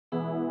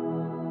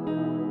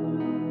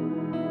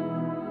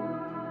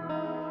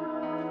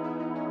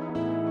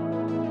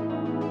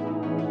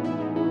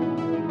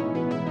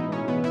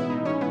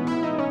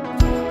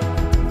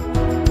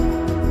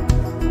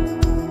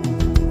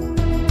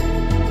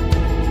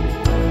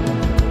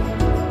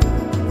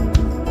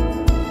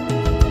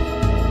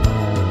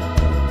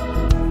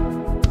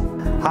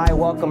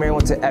Welcome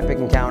everyone to Epic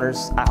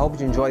Encounters. I hope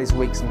you enjoy this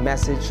week's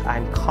message.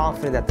 I'm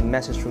confident that the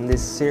message from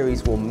this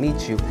series will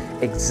meet you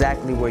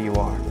exactly where you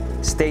are.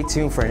 Stay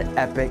tuned for an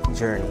epic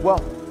journey. Well,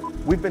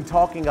 we've been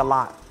talking a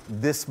lot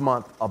this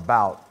month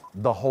about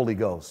the Holy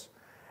Ghost.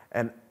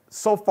 And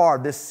so far,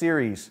 this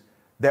series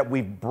that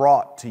we've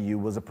brought to you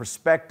was a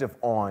perspective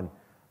on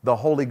the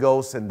Holy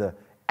Ghost and the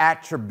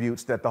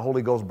attributes that the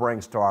Holy Ghost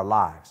brings to our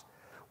lives.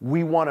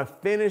 We want to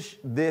finish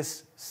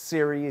this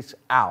series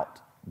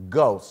out,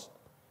 Ghost,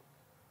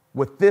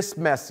 with this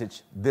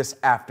message this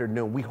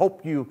afternoon. We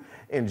hope you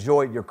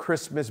enjoyed your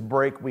Christmas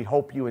break. We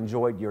hope you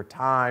enjoyed your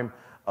time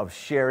of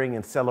sharing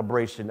and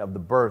celebration of the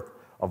birth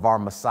of our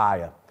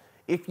Messiah.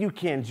 If you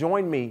can,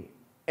 join me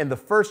in the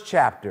first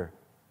chapter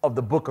of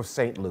the book of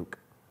St. Luke.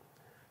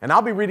 And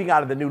I'll be reading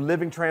out of the New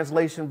Living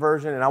Translation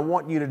version, and I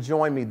want you to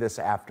join me this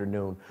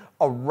afternoon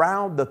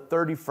around the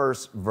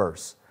 31st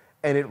verse.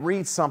 And it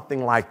reads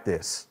something like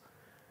this.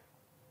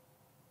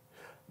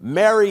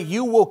 Mary,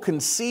 you will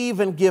conceive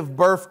and give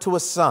birth to a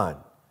son,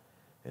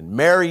 and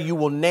Mary, you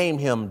will name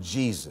him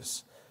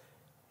Jesus.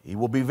 He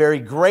will be very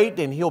great,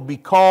 and he'll be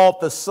called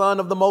the Son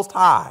of the Most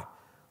High.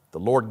 The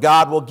Lord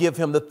God will give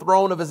him the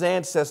throne of his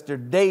ancestor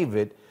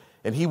David,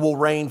 and he will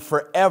reign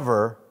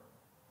forever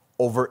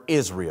over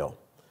Israel.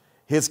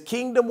 His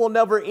kingdom will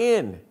never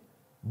end.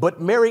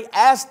 But Mary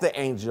asked the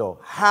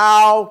angel,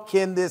 how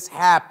can this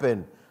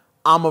happen?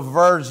 I'm a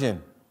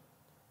virgin.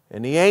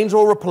 And the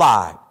angel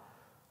replied,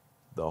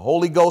 the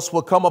Holy Ghost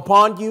will come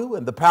upon you,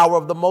 and the power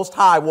of the Most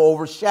High will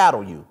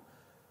overshadow you.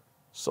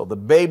 So the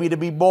baby to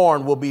be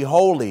born will be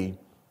holy,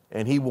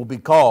 and he will be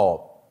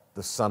called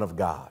the Son of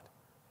God.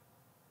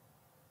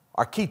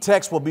 Our key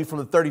text will be from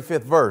the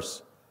 35th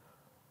verse.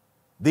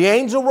 The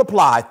angel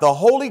replied, the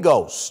Holy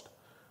Ghost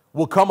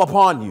will come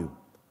upon you,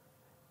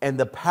 and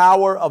the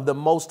power of the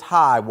Most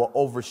High will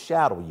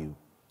overshadow you.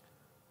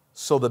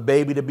 So the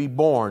baby to be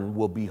born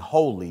will be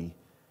holy,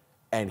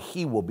 and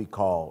he will be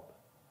called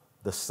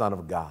the Son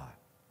of God.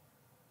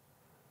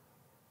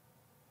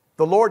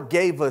 The Lord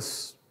gave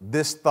us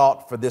this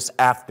thought for this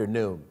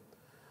afternoon.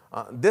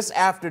 This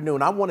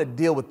afternoon, I want to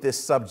deal with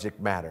this subject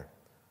matter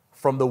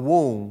from the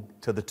womb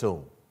to the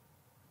tomb.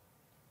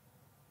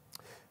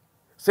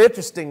 It's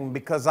interesting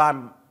because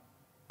I'm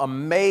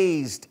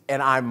amazed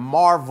and I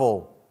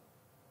marvel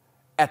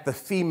at the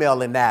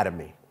female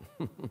anatomy.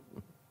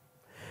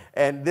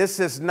 And this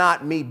is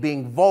not me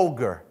being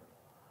vulgar,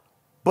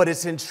 but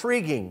it's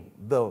intriguing,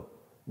 the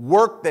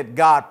work that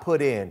God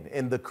put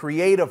in the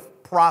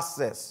creative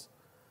process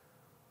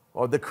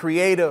or the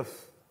creative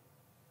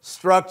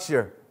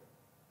structure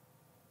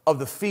of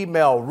the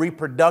female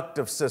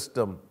reproductive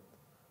system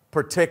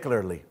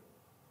particularly.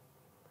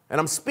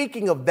 And I'm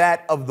speaking of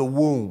that of the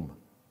womb.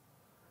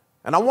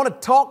 And I want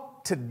to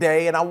talk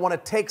today, and I want to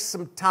take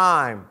some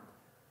time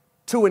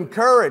to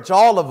encourage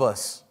all of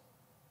us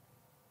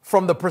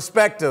from the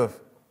perspective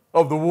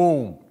of the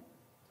womb.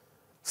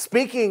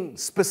 Speaking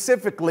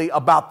specifically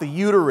about the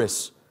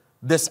uterus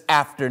this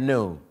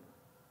afternoon.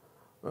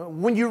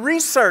 When you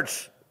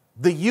research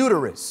the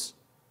uterus,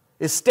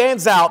 it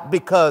stands out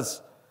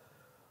because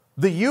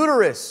the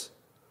uterus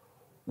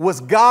was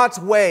God's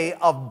way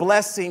of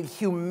blessing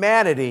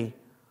humanity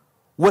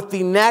with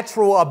the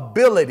natural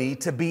ability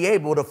to be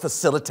able to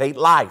facilitate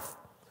life.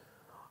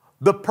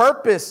 The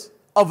purpose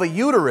of a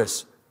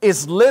uterus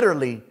is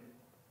literally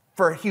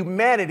for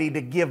humanity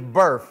to give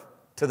birth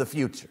to the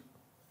future.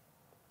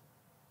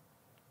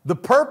 The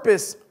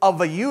purpose of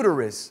a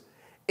uterus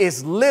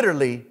is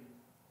literally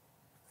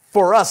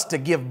for us to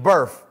give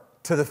birth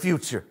to the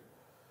future.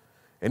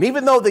 And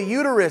even though the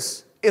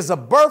uterus is a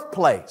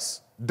birthplace,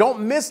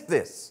 don't miss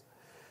this.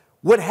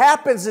 What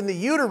happens in the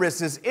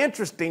uterus is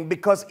interesting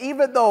because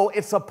even though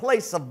it's a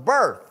place of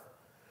birth,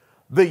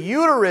 the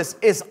uterus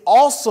is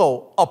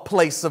also a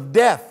place of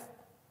death.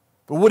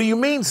 But what do you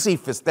mean,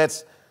 Cephus?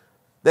 That's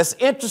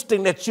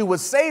interesting that you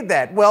would say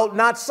that. Well,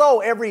 not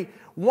so. Every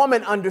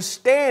woman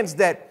understands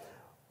that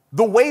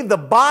the way the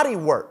body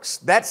works,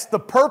 that's the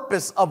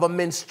purpose of a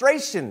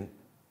menstruation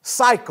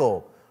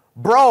cycle.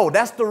 Bro,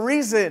 that's the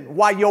reason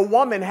why your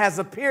woman has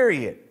a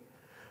period.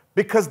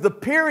 Because the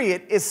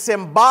period is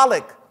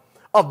symbolic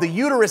of the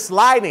uterus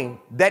lining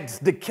that's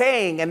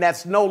decaying and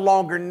that's no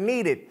longer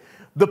needed.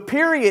 The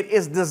period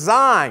is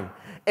designed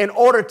in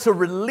order to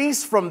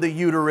release from the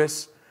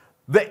uterus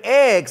the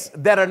eggs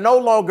that are no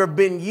longer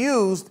being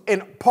used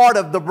in part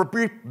of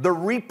the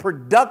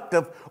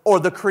reproductive or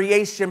the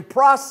creation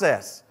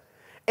process.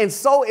 And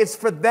so it's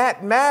for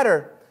that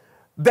matter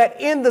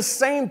that in the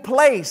same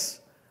place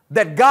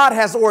that God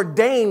has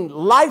ordained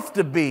life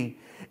to be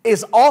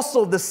is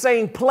also the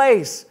same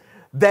place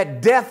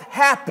that death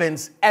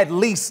happens at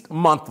least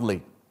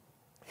monthly.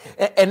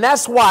 And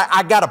that's why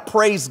I got to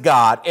praise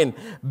God and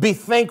be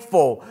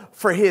thankful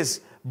for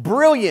his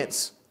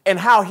brilliance and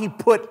how he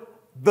put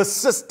the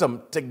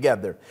system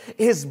together,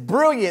 his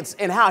brilliance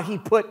and how he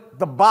put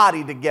the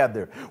body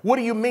together. What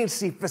do you mean,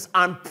 Cephus?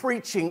 I'm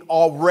preaching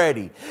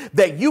already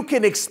that you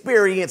can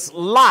experience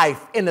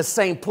life in the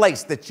same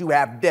place that you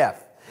have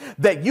death.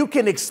 that you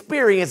can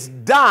experience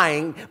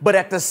dying, but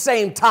at the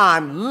same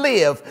time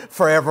live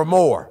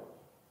forevermore.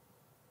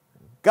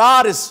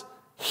 God is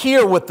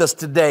here with us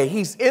today.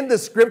 He's in the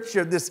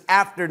scripture this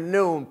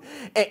afternoon,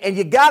 and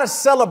you got to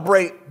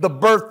celebrate the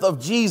birth of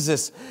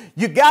Jesus.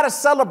 You got to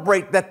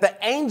celebrate that the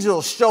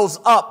angel shows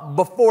up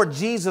before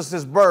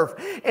Jesus' birth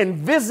and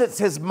visits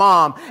his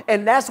mom.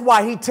 And that's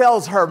why he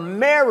tells her,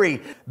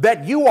 Mary,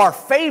 that you are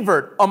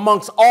favored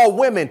amongst all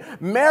women.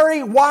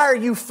 Mary, why are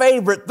you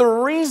favored? The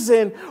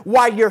reason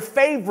why you're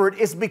favored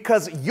is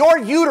because your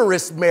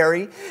uterus,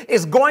 Mary,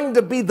 is going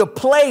to be the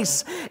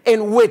place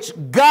in which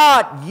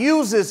God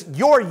uses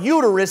your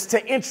uterus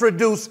to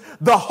introduce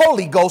the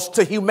Holy Ghost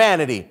to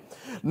humanity.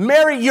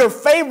 Mary, you're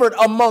favored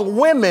among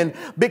women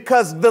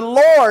because the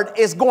Lord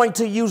is going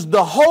to use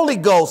the Holy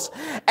Ghost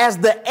as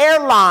the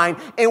airline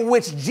in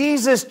which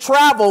Jesus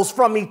travels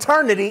from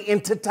eternity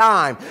into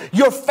time.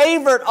 You're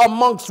favored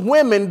amongst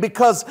women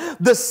because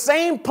the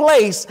same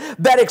place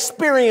that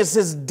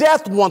experiences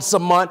death once a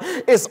month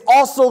is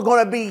also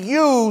going to be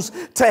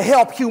used to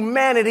help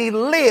humanity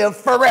live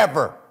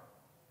forever.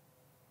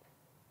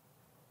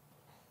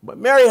 But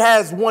Mary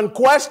has one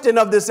question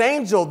of this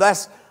angel.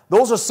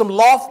 Those are some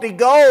lofty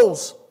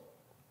goals.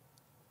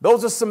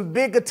 Those are some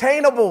big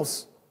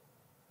attainables.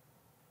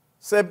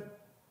 Said,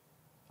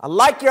 I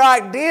like your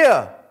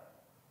idea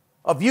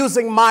of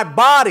using my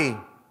body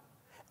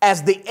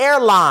as the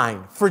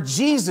airline for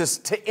Jesus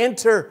to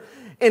enter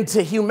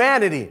into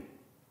humanity.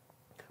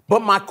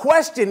 But my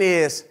question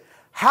is,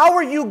 how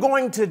are you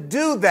going to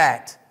do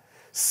that,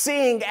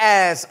 seeing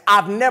as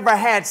I've never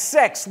had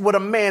sex with a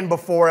man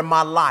before in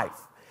my life?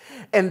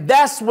 And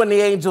that's when the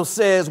angel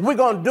says, we're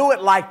going to do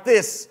it like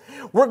this.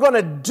 We're going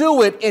to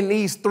do it in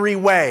these three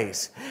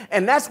ways.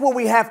 And that's what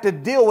we have to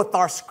deal with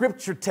our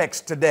scripture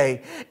text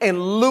today in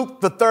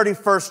Luke, the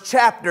 31st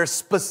chapter,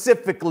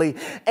 specifically,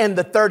 and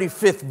the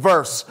 35th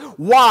verse.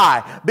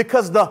 Why?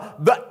 Because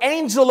the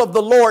angel of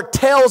the Lord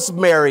tells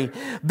Mary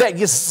that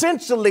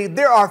essentially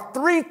there are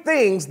three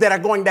things that are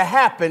going to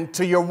happen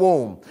to your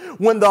womb.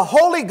 When the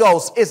Holy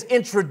Ghost is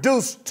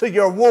introduced to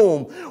your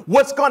womb,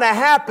 what's going to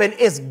happen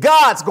is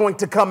God's going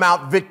to come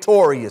out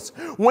victorious.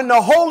 When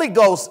the Holy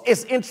Ghost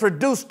is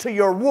introduced to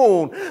your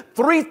womb,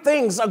 three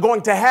things are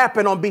going to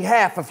happen on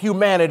behalf of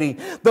humanity.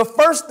 The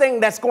first thing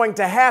that's going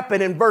to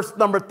happen in verse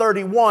number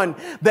 31,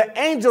 the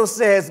angel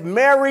says,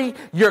 Mary,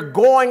 you're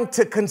going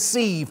to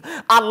conceive.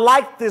 I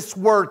like this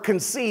word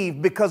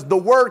conceive because the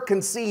word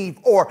conceive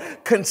or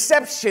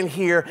conception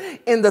here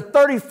in the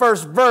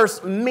 31st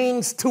verse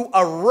means to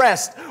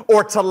arrest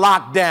or to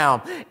lock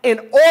down.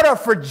 In order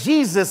for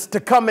Jesus to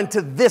come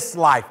into this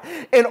life,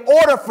 in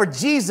order for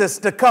Jesus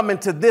to come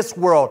into this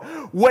world,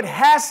 what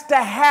has to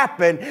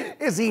happen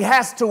is he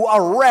has to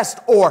arrest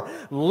or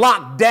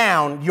lock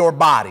down your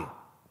body.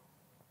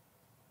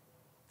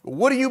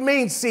 What do you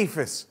mean,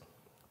 Cephus,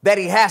 that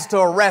he has to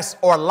arrest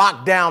or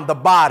lock down the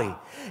body?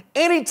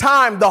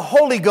 Anytime the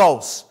Holy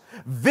Ghost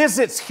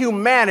visits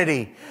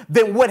humanity,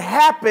 then what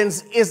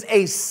happens is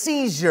a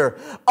seizure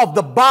of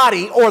the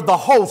body or the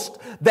host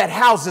that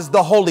houses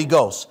the Holy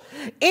Ghost.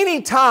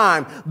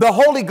 Anytime the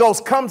Holy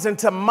Ghost comes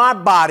into my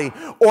body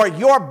or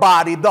your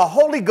body, the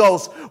Holy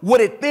Ghost,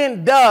 what it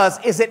then does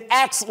is it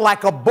acts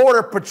like a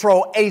border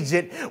patrol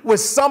agent with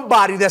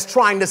somebody that's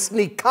trying to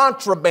sneak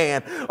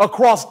contraband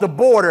across the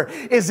border.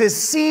 Is it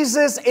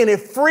seizes and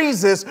it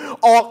freezes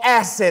all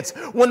assets.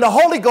 When the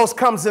Holy Ghost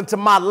comes into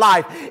my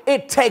life,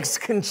 it takes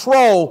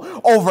control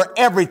over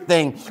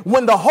everything.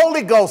 When the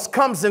Holy Ghost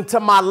comes into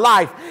my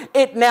life,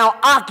 it now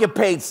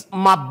occupies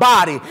my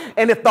body.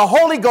 And if the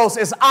Holy Ghost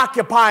is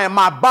occupying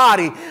my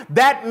body,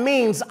 that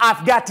means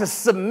I've got to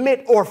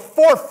submit or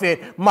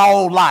forfeit my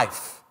old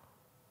life.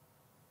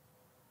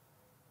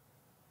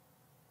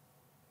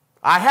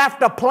 I have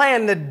to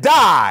plan to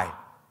die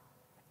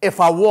if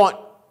I want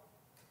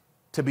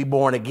to be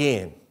born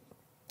again.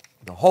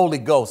 The Holy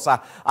Ghost.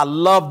 I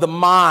love the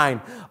mind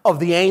of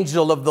the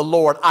angel of the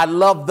Lord. I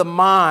love the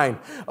mind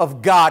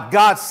of God.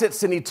 God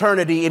sits in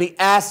eternity and he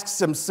asks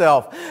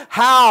himself,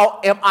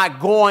 how am I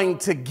going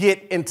to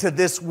get into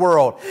this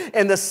world?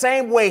 And the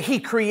same way he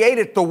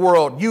created the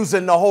world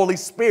using the Holy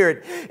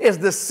Spirit is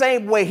the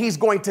same way he's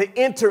going to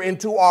enter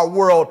into our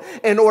world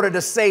in order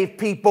to save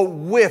people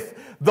with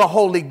the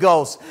Holy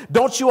Ghost.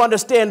 Don't you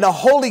understand? The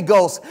Holy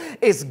Ghost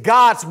is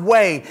God's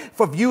way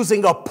of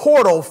using a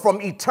portal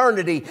from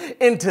eternity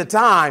into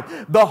time.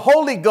 The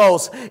Holy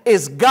Ghost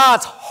is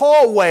God's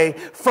hallway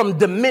from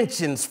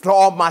dimensions for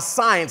all my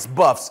science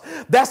buffs.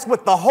 That's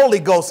what the Holy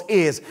Ghost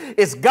is.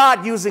 It's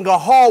God using a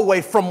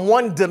hallway from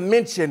one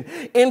dimension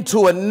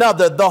into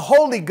another. The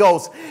Holy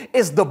Ghost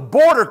is the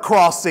border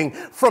crossing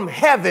from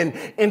heaven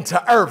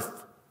into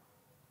earth.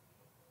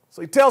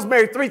 So he tells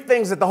Mary three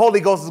things that the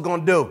Holy Ghost is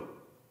going to do.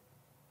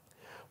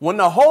 When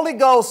the Holy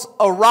Ghost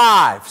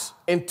arrives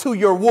into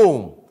your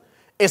womb,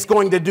 it's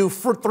going to do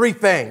three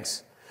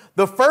things.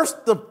 The first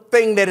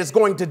thing that it's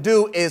going to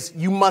do is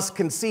you must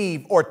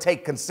conceive or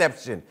take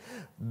conception.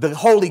 the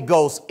Holy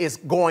Ghost is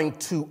going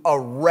to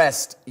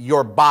arrest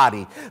your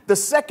body. The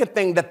second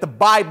thing that the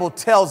Bible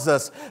tells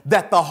us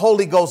that the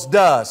Holy Ghost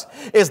does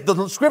is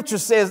the scripture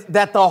says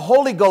that the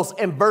Holy Ghost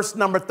in verse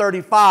number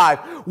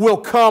 35 will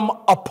come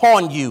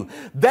upon you.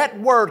 That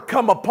word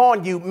come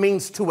upon you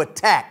means to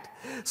attack.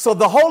 So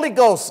the Holy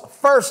Ghost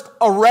first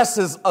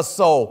arrests a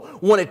soul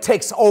when it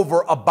takes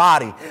over a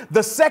body.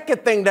 The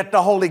second thing that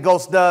the Holy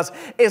Ghost does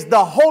is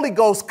the Holy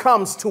Ghost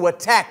comes to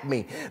attack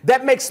me.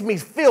 That makes me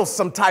feel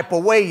some type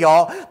of way,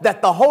 y'all,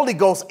 that the Holy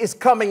Ghost is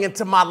coming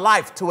into my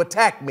life to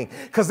attack me.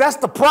 Because that's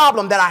the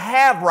problem that I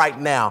have right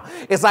now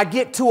is I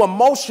get too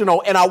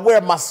emotional and I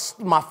wear my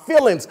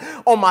feelings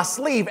on my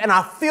sleeve and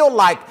I feel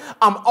like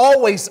I'm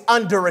always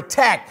under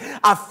attack.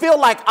 I feel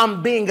like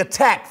I'm being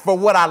attacked for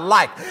what I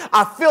like.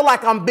 I feel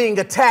like I'm being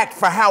attacked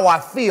for how I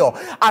feel.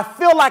 I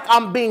feel like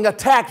I'm being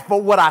attacked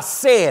for what I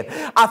said.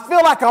 I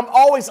feel like I'm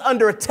always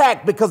under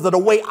attack because of the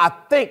way I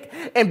think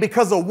and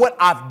because of what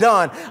I've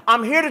done.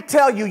 I'm here to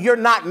tell you, you're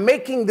not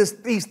making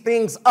these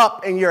things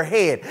up in your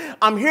head.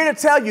 I'm here to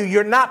tell you,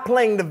 you're not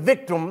playing the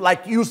victim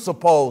like you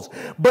suppose.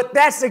 But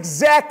that's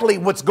exactly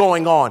what's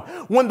going on.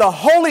 When the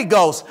Holy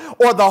Ghost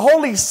or the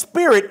Holy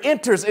Spirit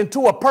enters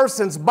into a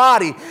person's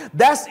body,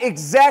 that's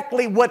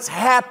exactly what's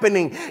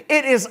happening.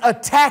 It is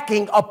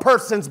attacking a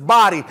person's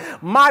body.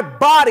 My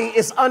body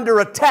is under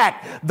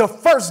attack the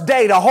first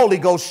day the Holy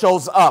Ghost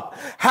shows up.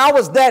 How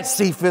is that,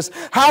 Cephus?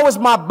 How is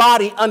my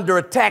body under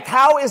attack?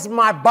 How is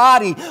my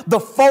body the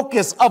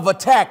focus of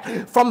attack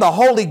from the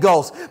Holy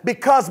Ghost?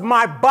 Because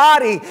my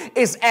body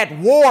is at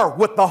war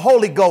with the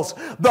Holy Ghost.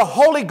 The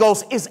Holy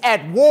Ghost is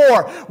at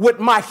war with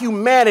my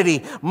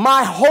humanity.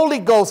 My Holy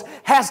Ghost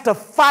has to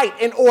fight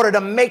in order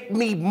to make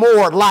me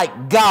more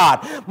like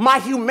God. My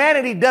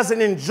humanity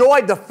doesn't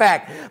enjoy the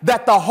fact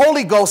that the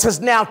Holy Ghost has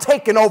now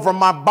taken over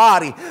my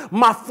body.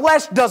 My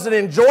flesh doesn't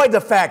enjoy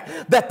the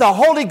fact that the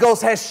Holy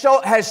Ghost has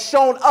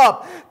shown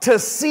up to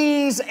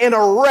seize and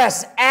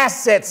arrest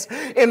assets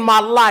in my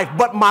life.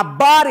 But my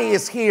body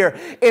is here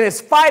and is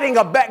fighting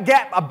a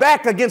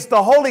back against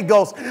the Holy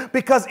Ghost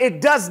because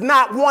it does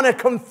not want to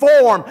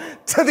conform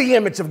to the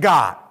image of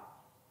God.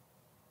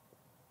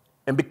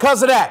 And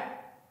because of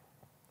that,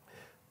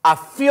 I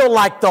feel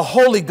like the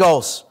Holy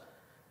Ghost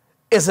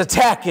is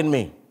attacking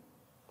me.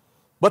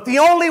 But the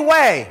only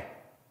way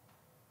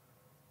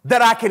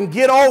that I can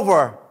get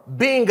over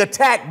being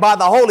attacked by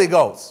the Holy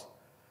Ghost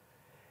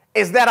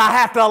is that I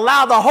have to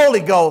allow the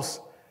Holy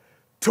Ghost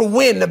to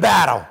win the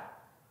battle.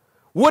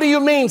 What do you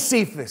mean,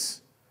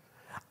 Cephus?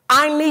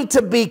 I need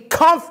to be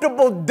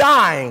comfortable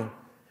dying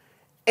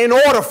in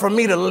order for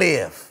me to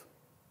live.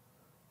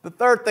 The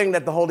third thing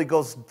that the Holy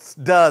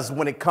Ghost does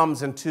when it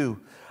comes into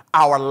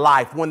our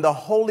life, when the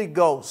Holy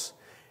Ghost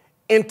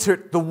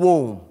entered the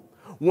womb,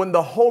 when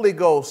the Holy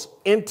Ghost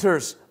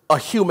enters a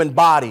human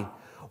body,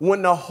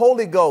 when the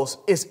Holy Ghost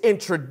is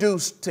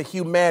introduced to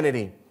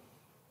humanity,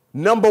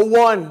 number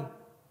one,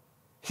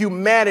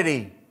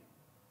 humanity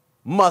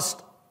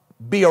must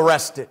be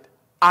arrested.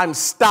 I'm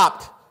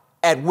stopped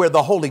at where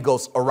the Holy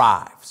Ghost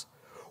arrives.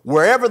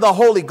 Wherever the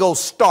Holy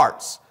Ghost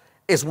starts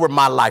is where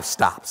my life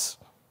stops.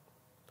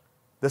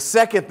 The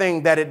second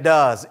thing that it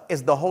does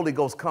is the Holy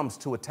Ghost comes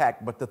to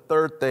attack. But the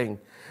third thing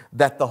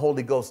that the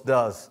Holy Ghost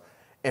does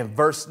in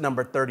verse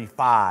number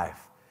 35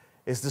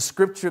 is the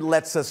scripture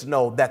lets us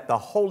know that the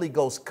Holy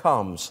Ghost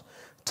comes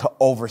to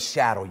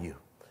overshadow you.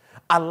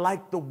 I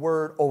like the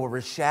word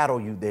overshadow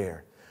you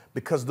there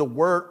because the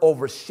word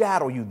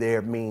overshadow you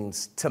there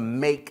means to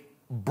make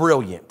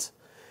brilliant.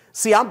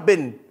 See, I've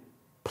been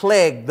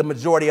plagued the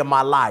majority of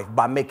my life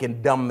by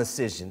making dumb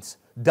decisions.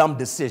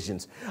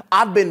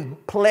 I've been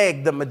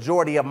plagued the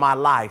majority of my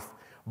life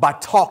by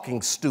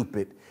talking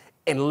stupid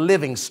and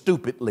living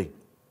stupidly.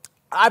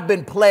 I've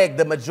been plagued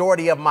the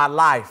majority of my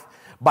life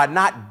by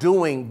not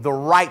doing the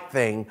right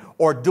thing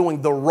or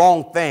doing the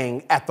wrong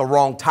thing at the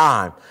wrong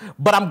time.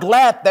 But I'm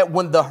glad that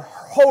when the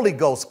Holy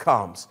Ghost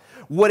comes,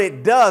 what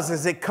it does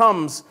is it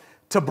comes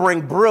to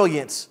bring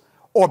brilliance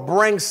or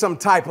bring some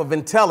type of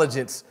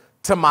intelligence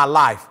to my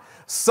life.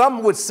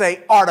 Some would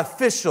say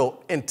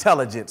artificial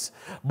intelligence,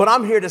 but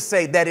I'm here to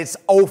say that it's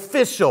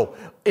official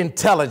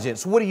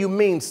intelligence. What do you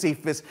mean,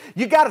 Cephus?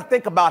 You got to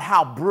think about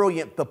how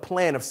brilliant the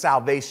plan of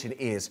salvation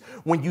is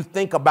when you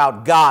think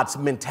about God's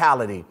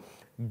mentality.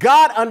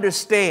 God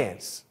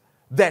understands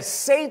that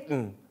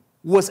Satan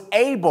was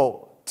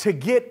able to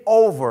get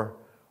over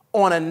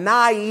on a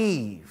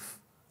naive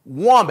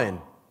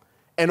woman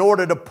in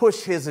order to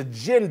push his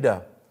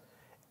agenda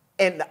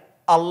and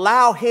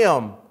allow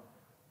him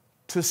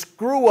to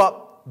screw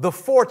up the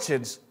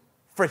fortunes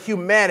for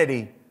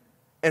humanity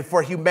and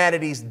for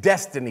humanity's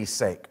destiny's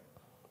sake.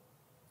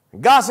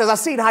 God says, I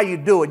seen how you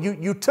do it.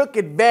 You took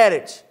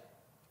advantage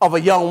of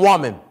a young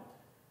woman.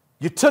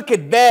 You took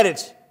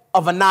advantage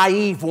of a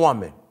naive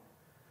woman.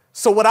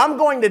 So what I'm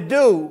going to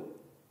do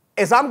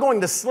is I'm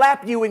going to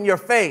slap you in your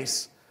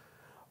face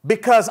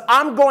because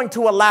I'm going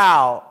to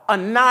allow a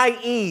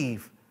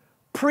naive,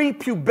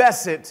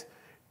 prepubescent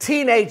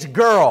teenage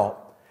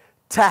girl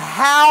to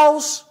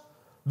house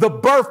the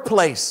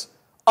birthplace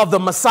of the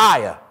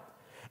Messiah.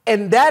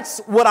 And that's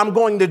what I'm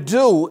going to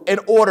do in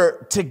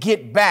order to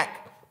get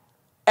back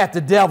at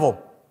the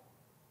devil.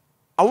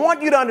 I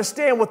want you to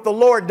understand what the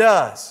Lord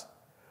does.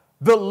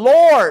 The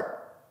Lord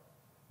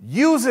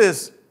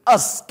uses a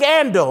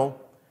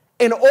scandal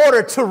in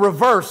order to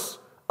reverse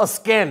a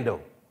scandal.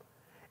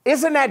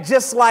 Isn't that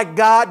just like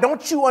God?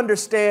 Don't you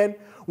understand?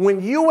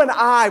 When you and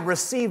I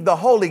receive the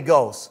Holy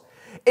Ghost,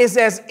 it's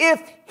as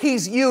if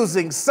he's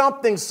using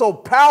something so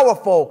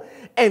powerful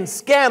and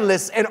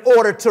scandalous in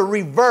order to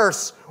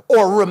reverse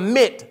or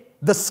remit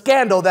the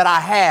scandal that I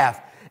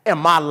have in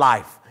my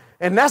life.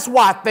 And that's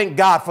why I thank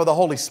God for the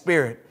Holy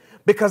Spirit,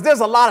 because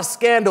there's a lot of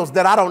scandals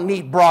that I don't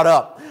need brought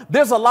up.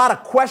 There's a lot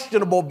of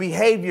questionable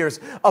behaviors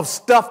of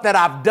stuff that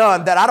I've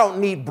done that I don't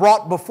need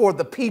brought before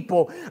the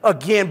people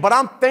again. But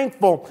I'm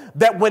thankful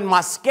that when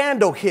my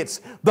scandal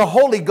hits, the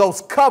Holy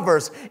Ghost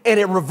covers and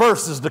it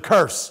reverses the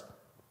curse.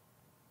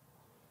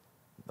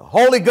 The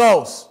Holy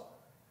Ghost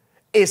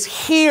is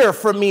here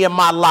for me in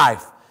my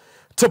life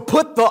to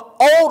put the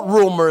old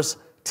rumors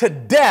to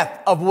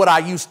death of what I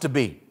used to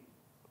be.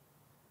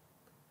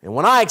 And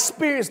when I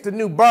experienced the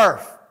new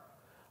birth,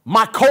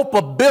 my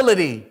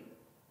culpability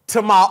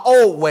to my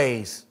old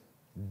ways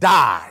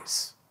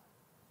dies.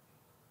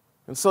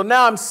 And so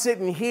now I'm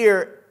sitting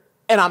here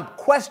and I'm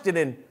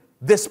questioning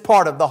this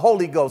part of the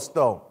Holy Ghost,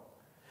 though.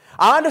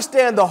 I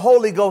understand the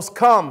Holy Ghost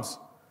comes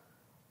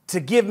to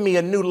give me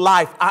a new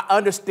life. I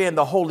understand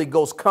the Holy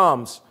Ghost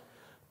comes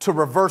to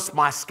reverse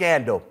my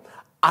scandal.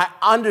 I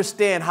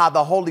understand how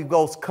the Holy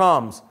Ghost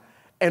comes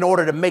in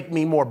order to make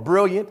me more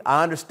brilliant.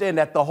 I understand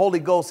that the Holy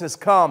Ghost has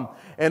come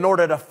in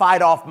order to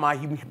fight off my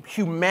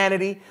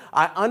humanity.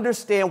 I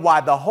understand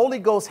why the Holy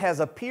Ghost has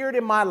appeared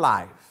in my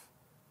life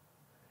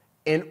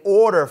in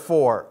order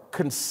for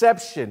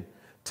conception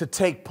to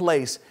take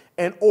place,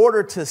 in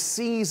order to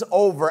seize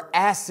over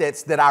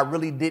assets that I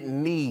really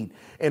didn't need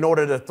in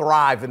order to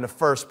thrive in the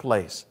first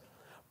place.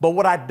 But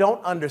what I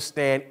don't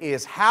understand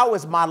is, how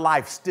is my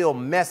life still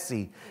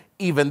messy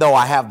even though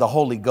I have the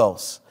Holy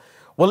Ghost?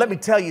 Well, let me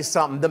tell you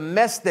something. The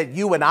mess that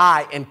you and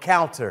I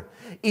encounter,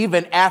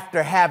 even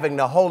after having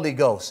the Holy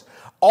Ghost,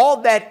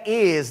 all that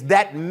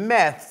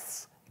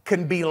mess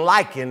can be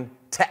likened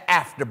to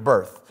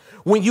afterbirth.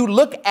 When you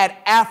look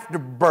at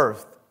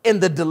afterbirth in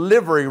the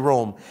delivery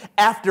room,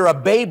 after a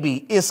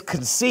baby is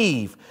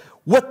conceived,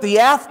 what the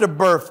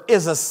afterbirth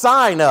is a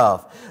sign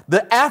of,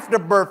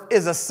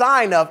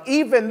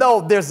 even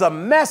though there's a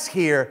mess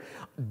here,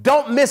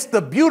 don't miss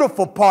the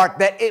beautiful part,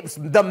 that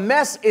the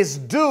mess is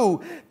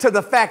due to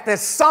the fact that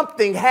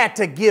something had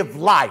to give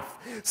life.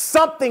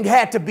 Something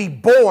had to be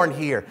born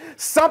here.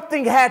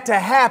 Something had to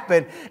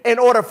happen in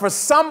order for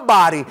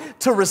somebody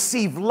to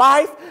receive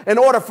life, in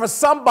order for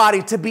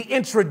somebody to be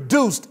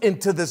introduced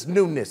into this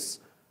newness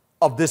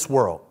of this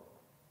world.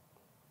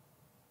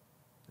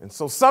 And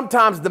so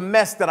sometimes the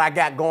mess that I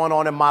got going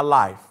on in my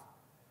life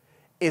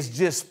is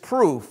just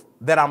proof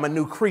that I'm a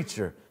new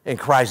creature in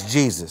Christ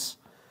Jesus.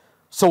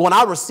 So when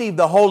I receive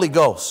the Holy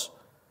Ghost,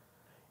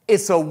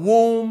 it's a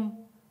womb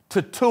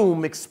to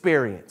tomb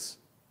experience.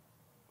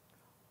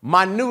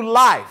 My new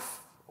life,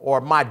 or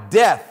my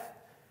death,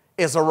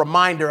 is a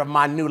reminder of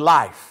my new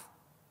life.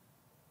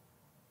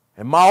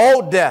 And my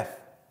old death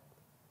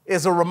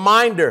is a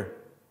reminder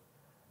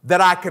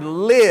that I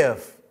can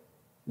live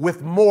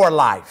with more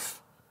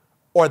life,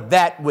 or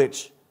that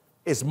which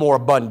is more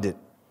abundant.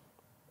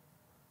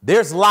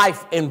 There's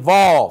life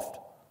involved,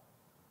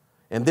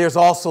 and there's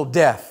also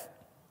death.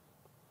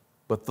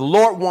 But the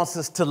Lord wants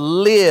us to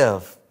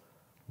live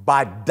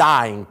by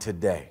dying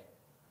today.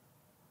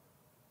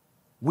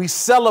 We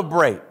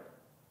celebrate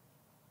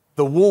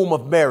the womb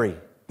of Mary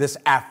this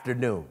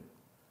afternoon.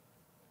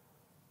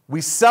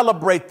 We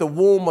celebrate the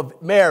womb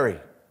of Mary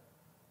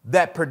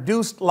that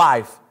produced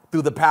life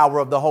through the power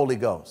of the Holy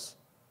Ghost.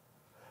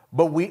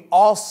 But we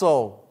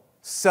also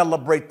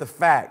celebrate the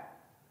fact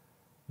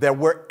that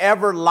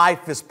wherever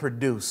life is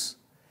produced,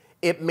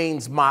 it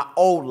means my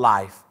old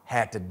life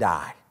had to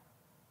die.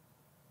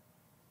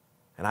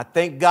 And I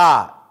thank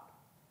God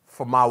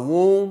for my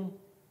womb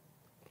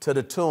to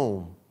the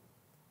tomb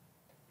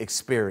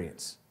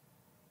experience.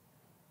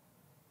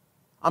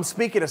 I'm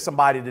speaking to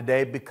somebody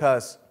today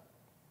because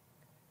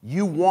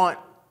you want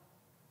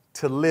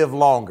to live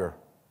longer.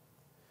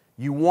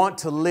 You want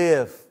to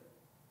live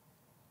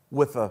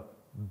with a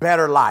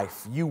better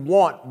life. You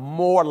want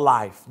more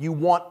life. You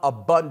want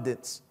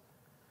abundance.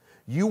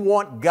 You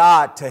want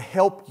God to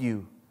help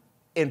you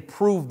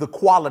improve the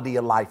quality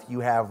of life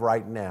you have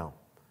right now.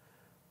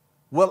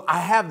 Well, I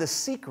have the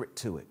secret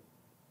to it.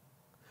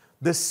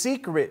 The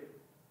secret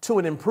to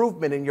an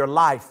improvement in your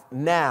life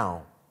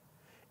now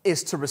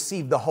is to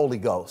receive the Holy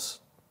Ghost.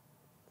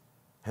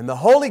 And the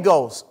Holy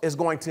Ghost is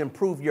going to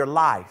improve your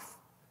life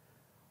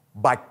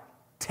by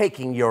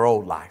taking your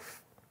old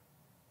life.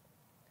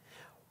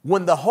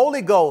 When the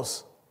Holy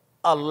Ghost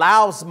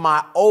allows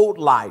my old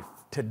life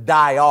to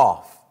die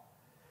off,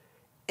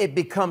 it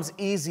becomes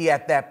easy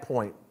at that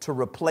point to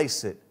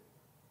replace it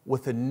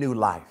with a new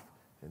life.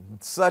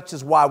 And such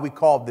is why we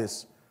call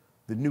this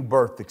the new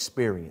birth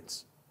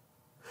experience.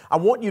 I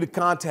want you to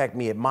contact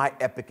me at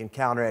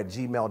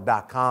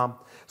myepicencounter@gmail.com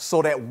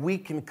so that we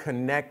can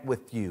connect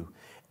with you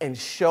and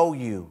show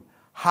you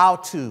how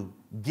to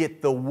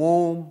get the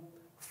womb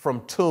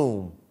from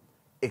tomb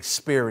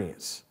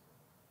experience.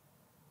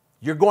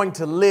 You're going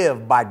to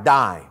live by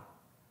dying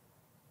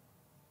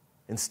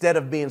instead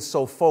of being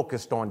so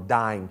focused on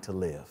dying to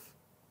live.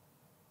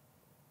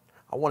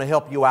 I want to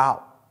help you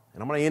out.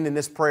 And I'm going to end in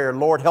this prayer.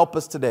 Lord, help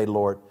us today,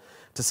 Lord,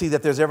 to see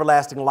that there's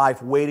everlasting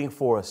life waiting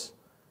for us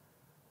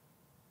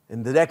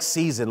in the next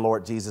season,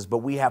 Lord Jesus. But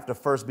we have to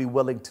first be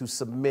willing to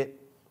submit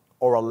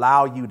or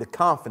allow you to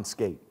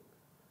confiscate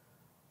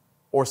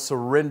or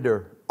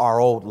surrender our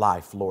old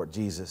life, Lord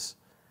Jesus.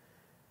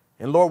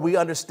 And Lord, we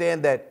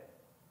understand that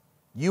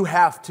you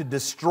have to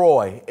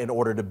destroy in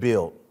order to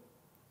build.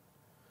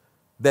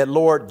 That,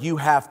 Lord, you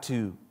have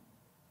to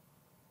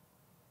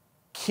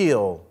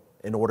kill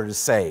in order to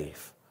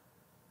save.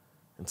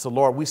 And so,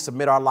 Lord, we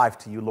submit our life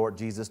to you, Lord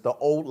Jesus. The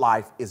old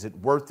life, is it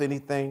worth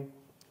anything?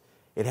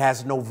 It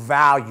has no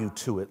value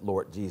to it,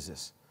 Lord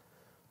Jesus.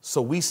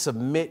 So we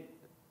submit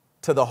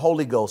to the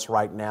Holy Ghost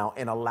right now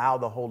and allow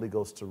the Holy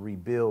Ghost to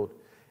rebuild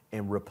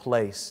and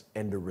replace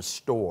and to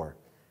restore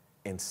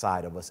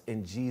inside of us.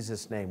 In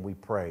Jesus' name we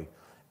pray.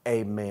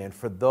 Amen.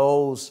 For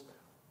those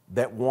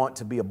that want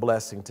to be a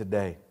blessing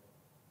today,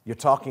 you're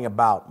talking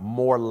about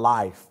more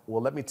life.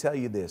 Well, let me tell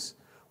you this.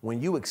 When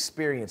you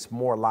experience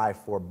more life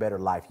or a better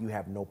life, you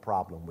have no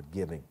problem with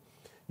giving.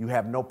 You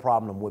have no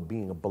problem with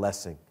being a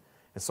blessing.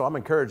 And so I'm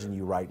encouraging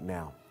you right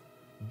now,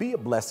 be a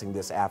blessing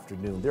this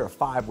afternoon. There are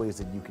 5 ways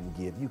that you can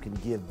give. You can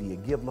give via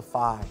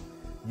Givelify.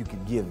 You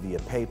can give via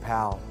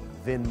PayPal,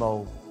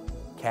 Venmo,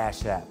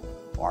 Cash App,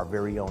 or our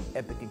very own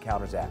Epic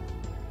Encounters app,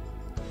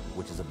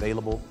 which is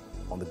available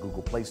on the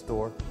Google Play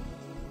Store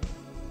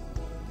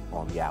or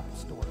on the Apple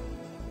Store.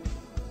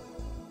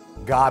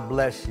 God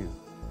bless you,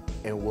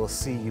 and we'll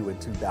see you in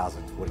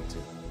 2022.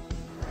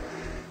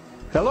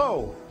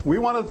 Hello, we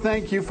want to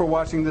thank you for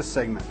watching this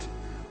segment.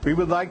 We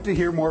would like to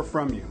hear more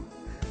from you.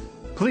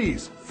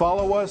 Please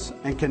follow us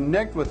and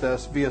connect with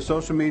us via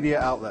social media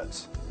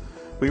outlets.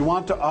 We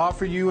want to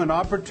offer you an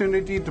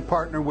opportunity to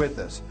partner with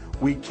us.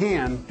 We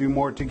can do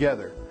more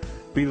together.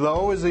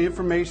 Below is the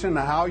information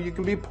on how you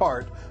can be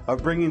part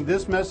of bringing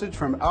this message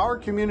from our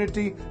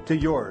community to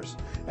yours.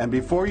 And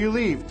before you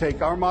leave,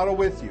 take our motto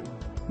with you: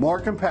 more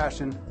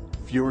compassion,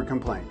 fewer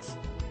complaints.